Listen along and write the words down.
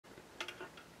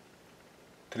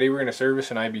Today we're going to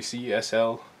service an IBC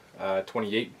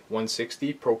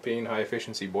SL28-160 propane high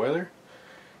efficiency boiler.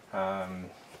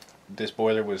 This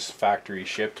boiler was factory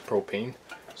shipped propane,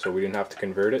 so we didn't have to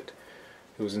convert it.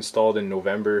 It was installed in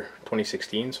November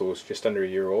 2016, so it was just under a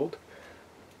year old.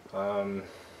 So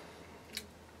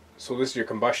this is your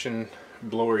combustion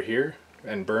blower here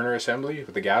and burner assembly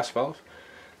with the gas valve.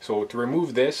 So to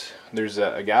remove this, there's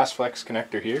a gas flex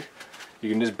connector here. You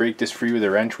can just break this free with a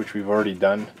wrench, which we've already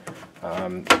done.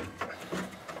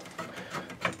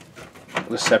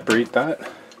 Let's separate that.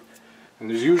 And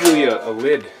there's usually a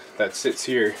lid that sits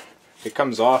here. It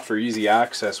comes off for easy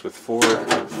access with 4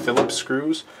 Phillips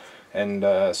screws, and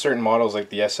certain models like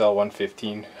the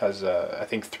SL115 has I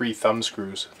think 3 thumb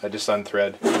screws that just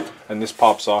unthread, and this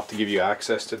pops off to give you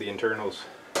access to the internals.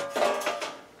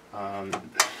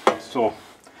 So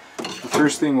the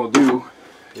first thing we'll do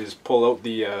is pull out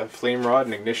the flame rod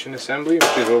and ignition assembly,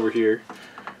 which is over here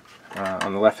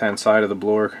on the left hand side of the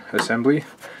blower assembly.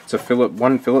 It's a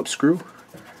one Phillips screw.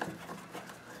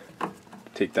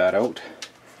 Take that out,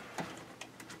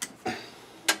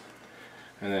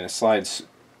 and then it slides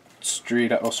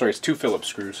straight up. Oh sorry, it's 2 Phillips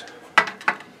screws.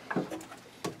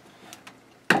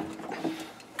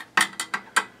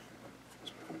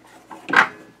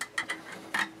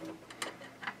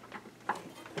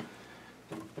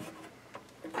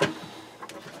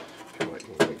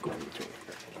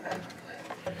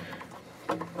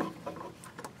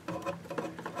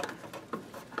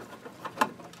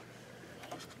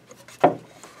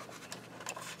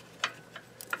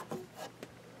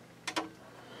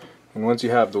 And once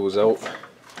you have those out,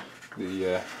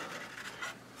 the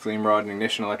flame rod and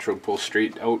ignition electrode pull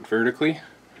straight out vertically.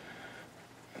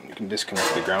 You can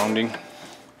disconnect the grounding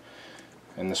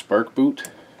and the spark boot.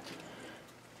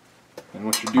 And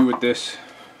what you do with this,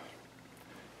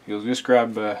 you'll just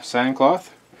grab a sand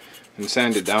cloth and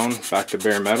sand it down back to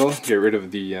bare metal. Get rid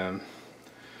of the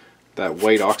that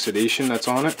white oxidation that's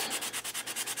on it.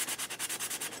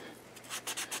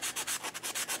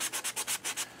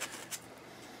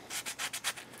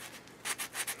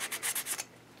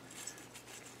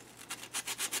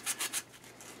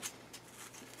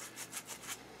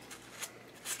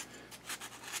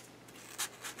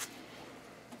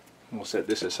 We'll set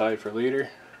this aside for later.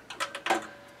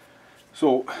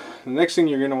 So the next thing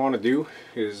you're going to want to do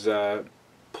is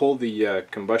pull the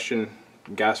combustion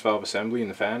gas valve assembly and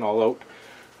the fan all out.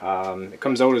 It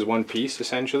comes out as one piece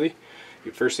essentially.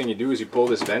 The first thing you do is you pull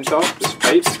this vent off, this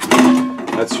pipe.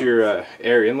 That's your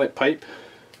air inlet pipe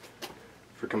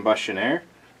for combustion air.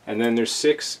 And then there's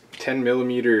 6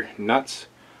 10mm nuts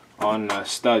on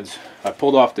studs. I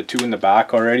pulled off the 2 in the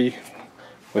back already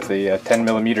with a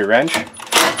 10mm wrench.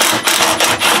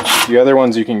 The other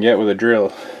ones you can get with a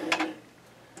drill.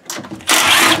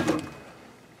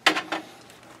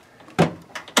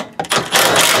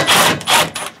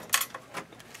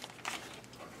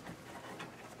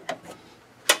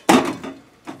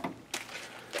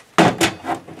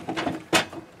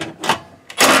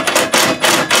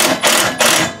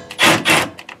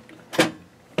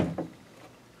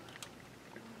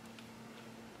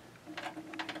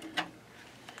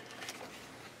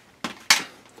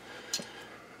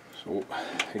 So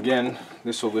again,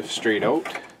 this will lift straight out.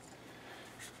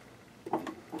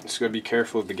 Just gotta be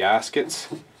careful of the gaskets,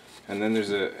 and then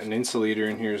there's an insulator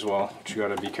in here as well, which you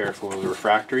gotta be careful of the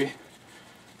refractory,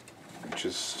 which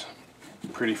is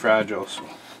pretty fragile. So.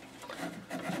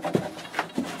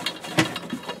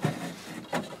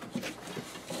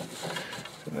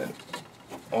 And then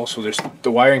also there's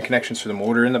the wiring connections for the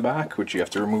motor in the back, which you have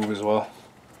to remove as well.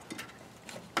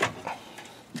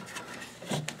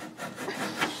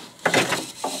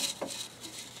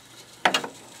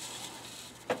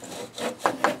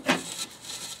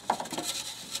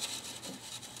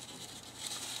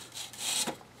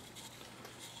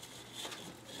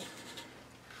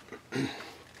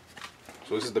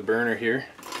 So this is the burner here.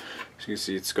 As you can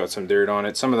see, it's got some dirt on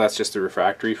it. Some of that's just the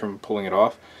refractory from pulling it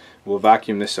off. We'll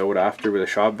vacuum this out after with a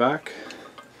shop vac.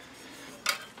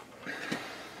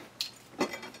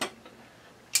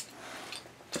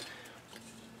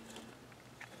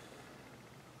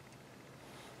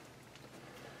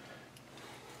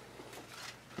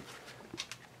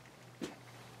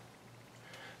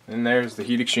 And there's the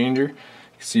heat exchanger. You can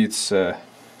see it's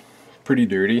pretty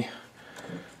dirty.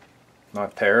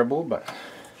 Not terrible, but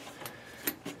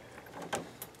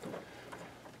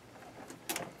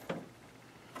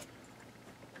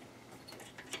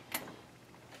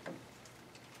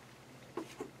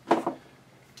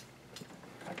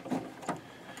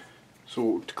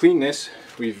so to clean this,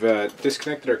 we've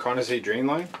disconnected our condensate drain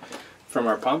line from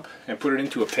our pump and put it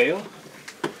into a pail.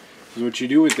 So what you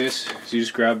do with this is you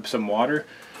just grab some water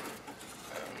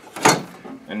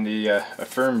and a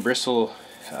firm bristle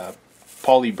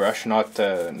poly brush, not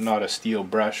a steel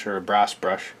brush or a brass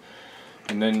brush,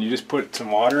 and then you just put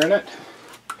some water in it,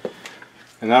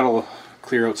 and that'll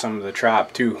clear out some of the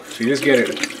trap too. So you just get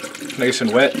it nice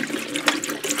and wet,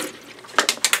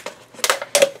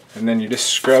 and then you just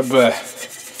scrub and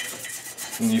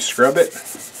you scrub it,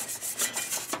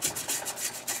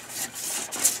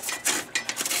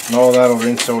 and all that'll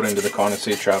rinse out into the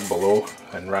condensate trap below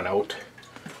and run out.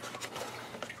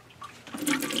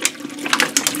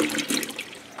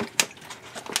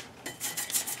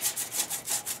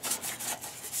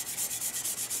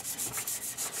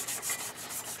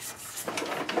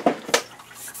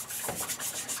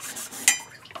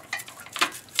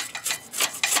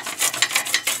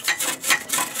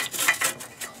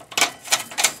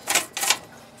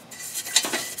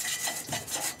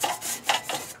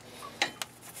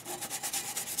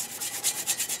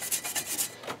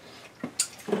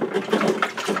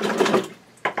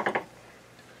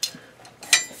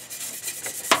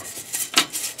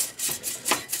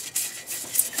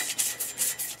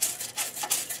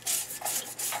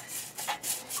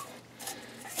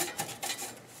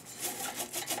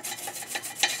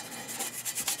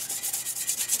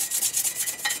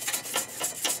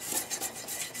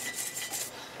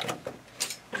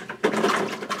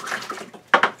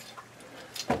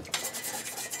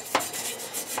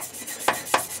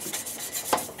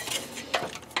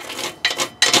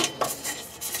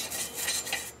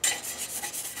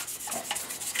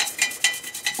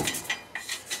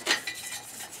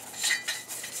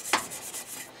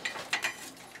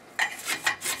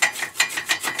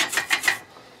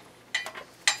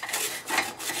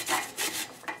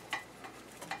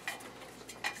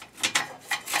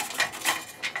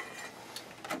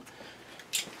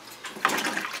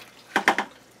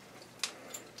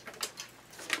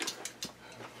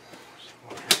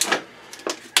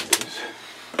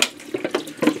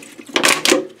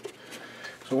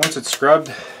 So once it's scrubbed,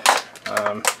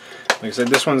 like I said,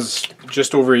 this one's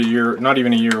just over a year, not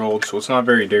even a year old, so it's not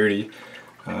very dirty.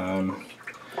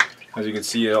 As you can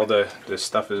see, all the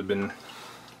stuff has been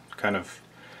kind of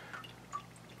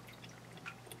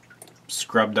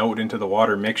scrubbed out into the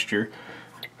water mixture.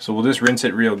 So we'll just rinse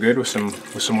it real good with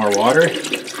some more water.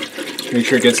 Make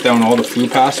sure it gets down all the flue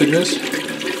passages.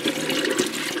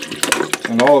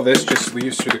 And all of this just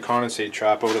leaves through the condensate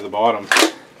trap out of the bottom.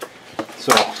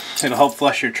 So it'll help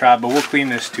flush your trap, but we'll clean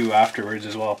this too afterwards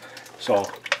as well. So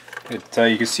you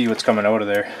can see what's coming out of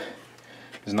there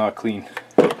is not clean.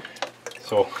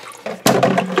 So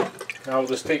now we'll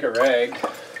just take a rag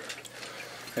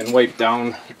and wipe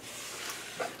down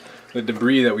the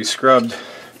debris that we scrubbed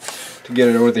to get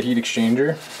it over the heat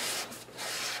exchanger.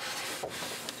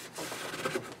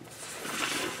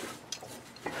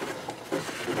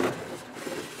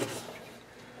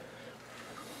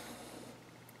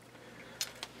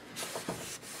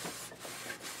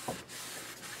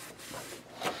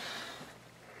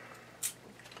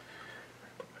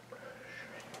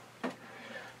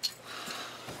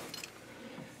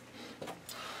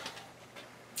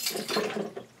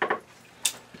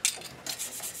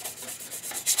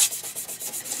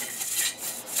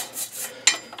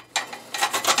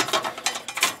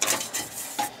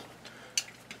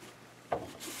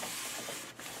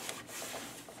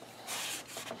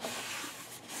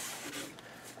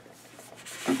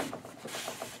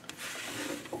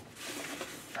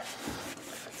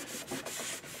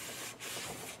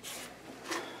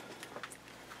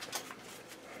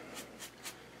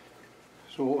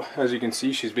 So as you can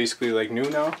see, she's basically like new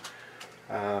now.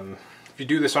 If you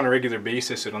do this on a regular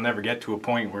basis, it'll never get to a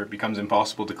point where it becomes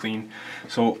impossible to clean.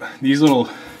 So these little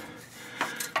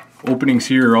openings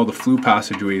here are all the flue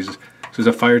passageways. So it's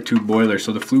a fire tube boiler,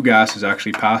 so the flue gas is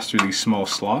actually passed through these small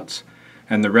slots,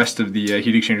 and the rest of the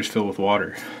heat exchanger is filled with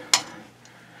water.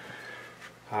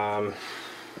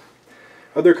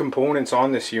 Other components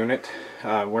on this unit,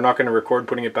 we're not going to record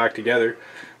putting it back together.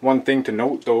 One thing to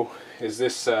note though is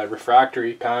this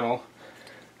refractory panel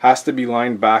has to be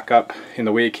lined back up in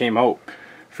the way it came out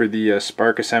for the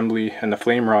spark assembly and the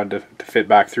flame rod to fit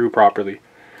back through properly.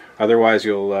 Otherwise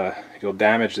you'll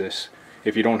damage this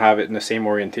if you don't have it in the same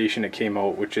orientation it came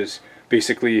out, which is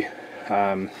basically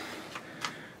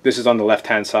this is on the left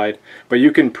hand side, but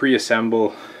you can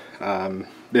pre-assemble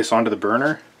this onto the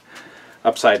burner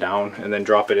upside down and then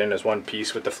drop it in as one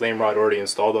piece with the flame rod already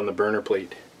installed on the burner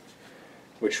plate,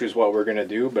 which is what we're going to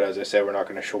do, but as I said, we're not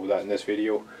going to show that in this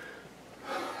video.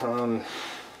 So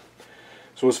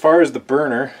as far as the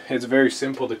burner, it's very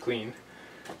simple to clean.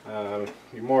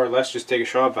 You more or less just take a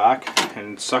shop vac,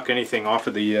 and suck anything off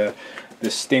of the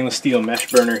this stainless steel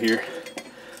mesh burner here.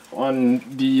 On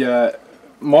the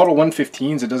Model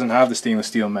 115s, it doesn't have the stainless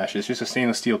steel mesh. It's just a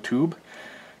stainless steel tube,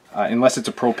 unless it's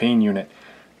a propane unit.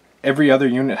 Every other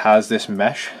unit has this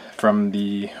mesh from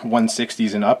the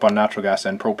 160s and up on natural gas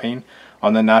and propane.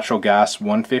 On the natural gas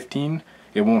 115,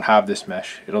 it won't have this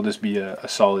mesh. It'll just be a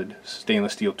solid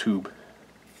stainless steel tube.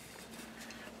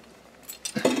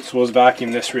 So let's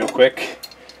vacuum this real quick.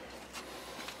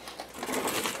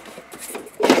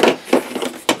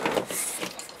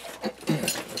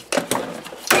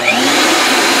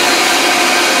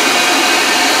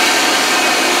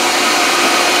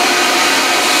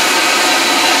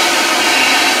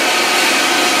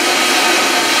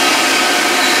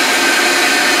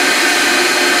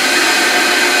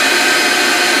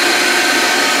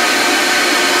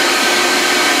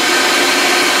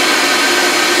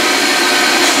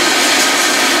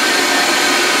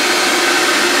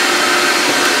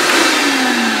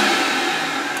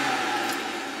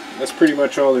 That's pretty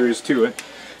much all there is to it.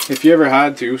 If you ever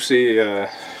had to, say,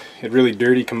 had really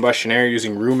dirty combustion air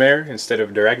using room air instead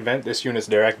of direct vent, this unit's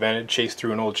direct vented, chased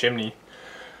through an old chimney.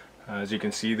 As you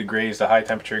can see, the gray is the high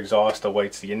temperature exhaust, the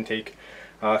white's the intake.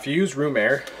 If you use room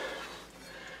air,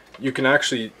 you can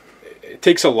actually, it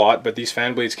takes a lot, but these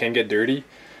fan blades can get dirty.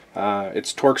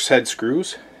 It's Torx head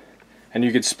screws, and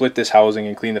you could split this housing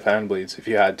and clean the fan blades if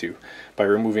you had to by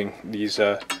removing these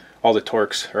all the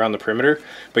Torx around the perimeter.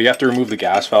 But you have to remove the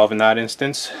gas valve in that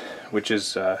instance, which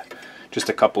is just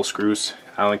a couple screws,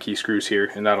 Allen key screws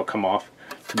here, and that'll come off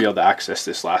to be able to access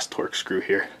this last Torx screw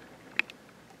here.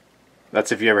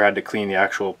 That's if you ever had to clean the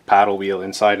actual paddle wheel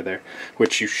inside of there,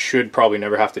 which you should probably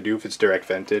never have to do if it's direct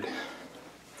vented.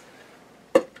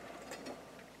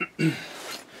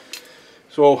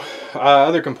 So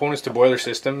other components to boiler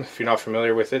system, if you're not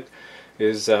familiar with it,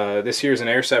 is this here is an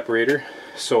air separator.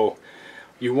 So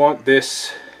you want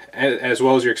this as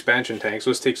well as your expansion tank. So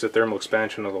this takes the thermal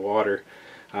expansion of the water.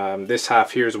 This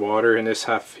half here is water, and this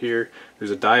half here,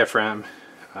 there's a diaphragm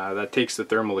that takes the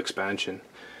thermal expansion.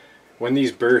 When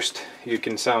these burst, you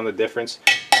can sound the difference.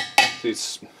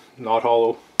 It's not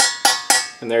hollow,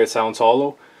 and there it sounds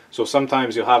hollow. So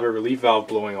sometimes you'll have a relief valve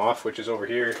blowing off, which is over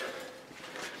here.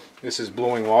 This is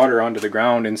blowing water onto the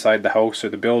ground inside the house or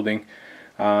the building.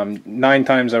 9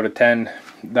 times out of 10,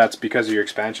 that's because of your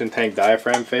expansion tank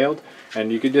diaphragm failed,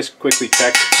 and you could just quickly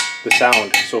check the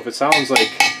sound. So if it sounds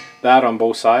like that on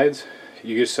both sides,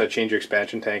 you just change your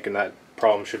expansion tank and that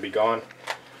problem should be gone.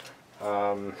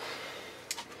 And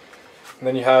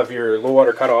then you have your low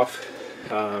water cutoff.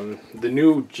 The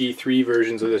new G3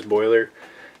 versions of this boiler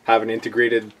have an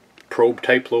integrated probe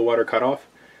type low water cutoff,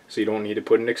 so you don't need to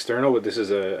put an external, but this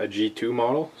is a G2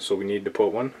 model, so we need to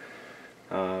put one.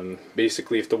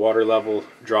 Basically, if the water level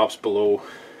drops below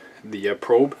the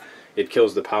probe, it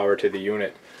kills the power to the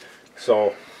unit.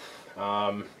 So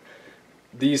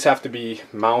these have to be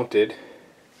mounted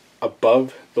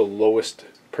above the lowest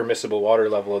permissible water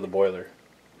level of the boiler.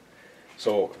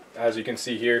 So as you can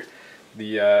see here,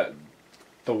 the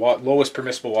lowest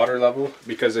permissible water level,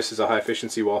 because this is a high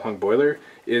efficiency wall hung boiler,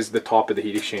 is the top of the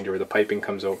heat exchanger where the piping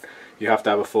comes out. You have to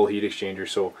have a full heat exchanger,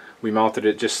 so we mounted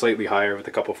it just slightly higher with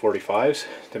a couple 45s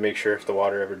to make sure if the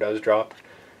water ever does drop,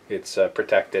 it's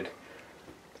protected.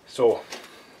 So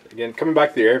again, coming back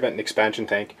to the air vent and expansion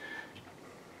tank,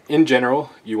 in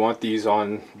general you want these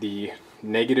on the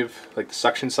negative, like the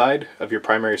suction side of your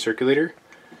primary circulator,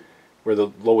 where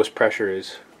the lowest pressure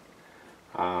is.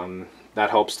 That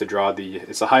helps to draw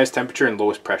it's the highest temperature and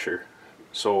lowest pressure.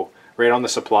 So right on the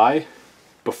supply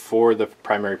before the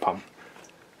primary pump.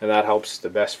 And that helps the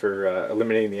best for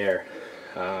eliminating the air.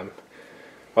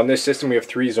 On this system we have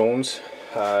 3 zones.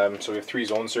 So we have 3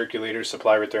 zone circulators,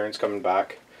 supply returns coming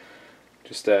back.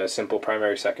 Just a simple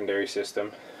primary secondary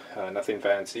system, nothing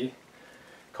fancy.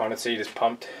 Condensate is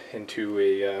pumped into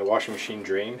a washing machine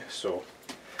drain. So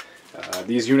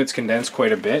these units condense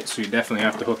quite a bit, so you definitely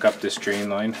have to hook up this drain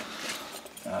line.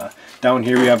 Down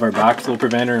here we have our backflow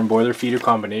preventer and boiler feeder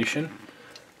combination.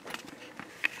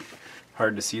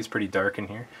 Hard to see, it's pretty dark in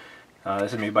here.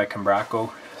 This is made by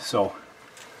Combraco. So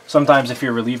sometimes if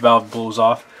your relief valve blows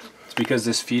off, it's because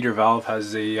this feeder valve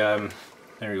has a,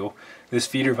 there you go, this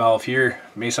feeder valve here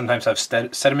may sometimes have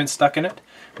sediment stuck in it,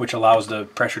 which allows the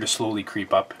pressure to slowly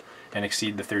creep up and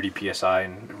exceed the 30 psi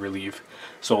and relieve.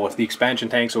 So if the expansion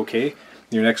tank's okay,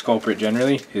 your next culprit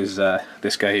generally is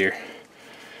this guy here.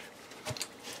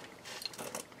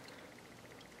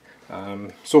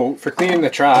 So for cleaning the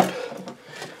trap,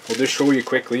 we'll just show you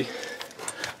quickly.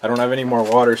 I don't have any more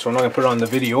water, so I'm not going to put it on the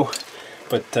video,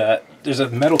 but there's a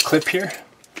metal clip here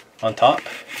on top.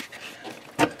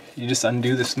 You just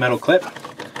undo this metal clip,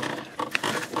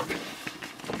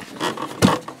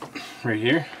 right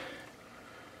here,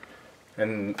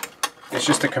 and it's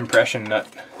just a compression nut.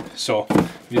 So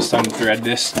you just unthread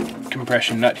this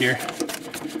compression nut here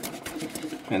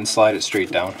and slide it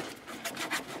straight down.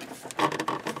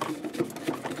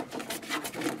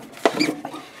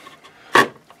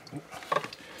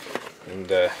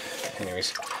 And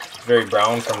anyways, it's very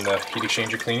brown from the heat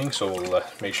exchanger cleaning, so we'll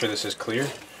make sure this is clear.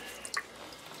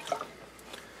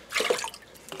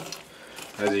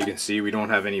 As you can see, we don't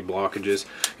have any blockages.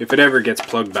 If it ever gets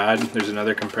plugged bad, there's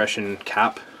another compression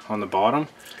cap on the bottom,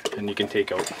 and you can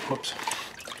take out, whoops,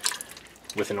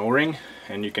 with an O-ring,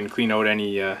 and you can clean out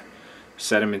any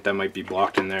sediment that might be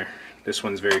blocked in there. This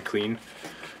one's very clean.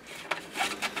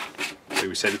 Like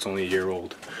we said, it's only a year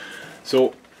old.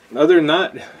 So other than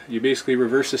that, you basically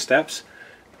reverse the steps,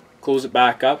 close it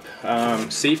back up.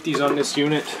 Safeties on this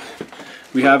unit,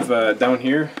 we have down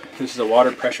here, this is a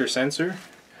water pressure sensor.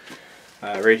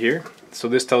 Right here. So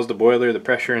this tells the boiler the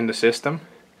pressure in the system.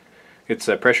 It's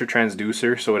a pressure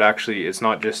transducer, so it's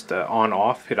not just on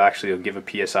off, it actually will give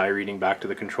a PSI reading back to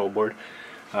the control board,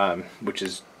 which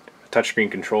is touchscreen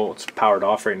control. It's powered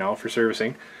off right now for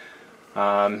servicing.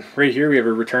 Right here we have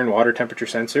a return water temperature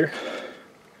sensor.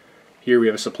 Here we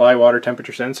have a supply water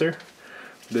temperature sensor.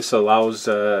 This allows,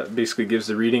 basically gives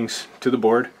the readings to the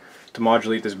board to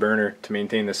modulate this burner to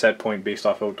maintain the set point based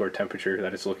off outdoor temperature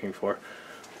that it's looking for.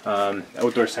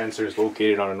 Outdoor sensor is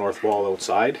located on a north wall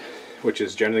outside, which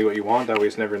is generally what you want, that way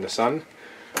it's never in the sun.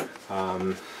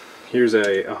 Here's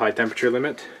a high temperature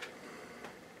limit.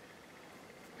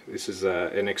 This is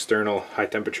an external high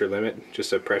temperature limit,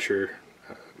 just a temperature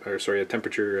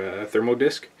thermo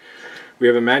disc. We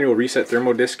have a manual reset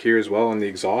thermo disc here as well on the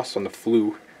exhaust, on the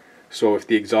flue. So if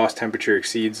the exhaust temperature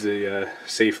exceeds the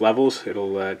safe levels,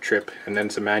 it'll trip, and then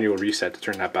it's a manual reset to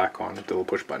turn that back on with the little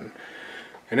push button.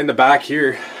 And in the back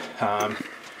here,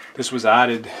 this was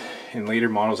added in later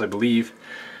models, I believe.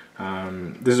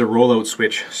 This is a rollout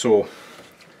switch, so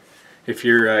if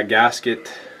your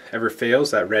gasket ever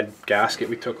fails, that red gasket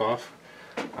we took off,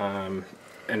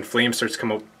 and flame starts to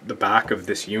come out the back of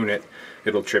this unit,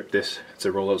 it'll trip this. It's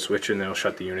a rollout switch, and then it'll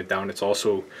shut the unit down. It's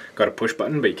also got a push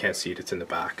button, but you can't see it, it's in the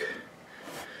back.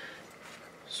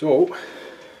 So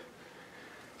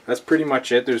that's pretty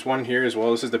much it. There's one here as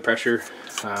well. This is the pressure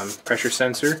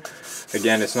sensor.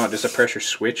 Again, it's not just a pressure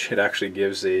switch, it actually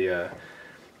gives a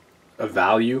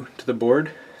value to the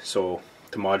board, so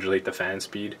to modulate the fan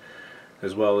speed,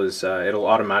 as well as it'll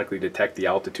automatically detect the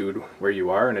altitude where you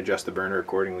are and adjust the burner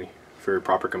accordingly for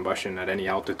proper combustion at any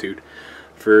altitude.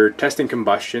 For testing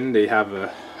combustion, they have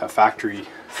a factory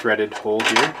threaded hole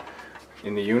here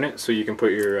in the unit, so you can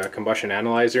put your combustion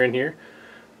analyzer in here.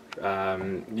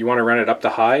 You want to run it up to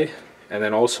high and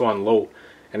then also on low,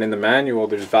 and in the manual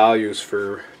there's values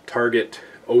for target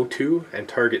O2 and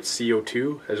target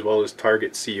CO2 as well as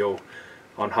target CO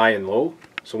on high and low.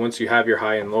 So once you have your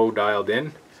high and low dialed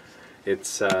in,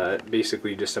 it's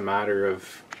basically just a matter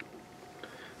of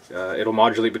it'll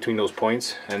modulate between those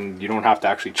points, and you don't have to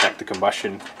actually check the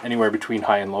combustion anywhere between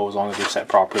high and low as long as they're set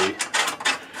properly.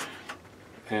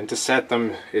 And to set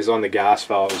them is on the gas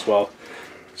valve as well.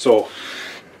 So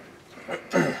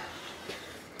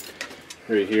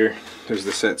right here, there's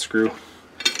the set screw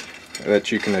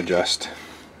that you can adjust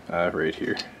right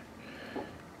here.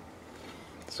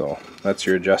 So that's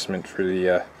your adjustment for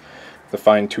the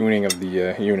fine tuning of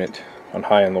the unit on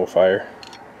high and low fire.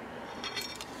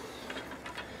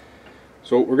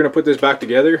 So we're going to put this back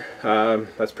together.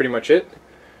 That's pretty much it.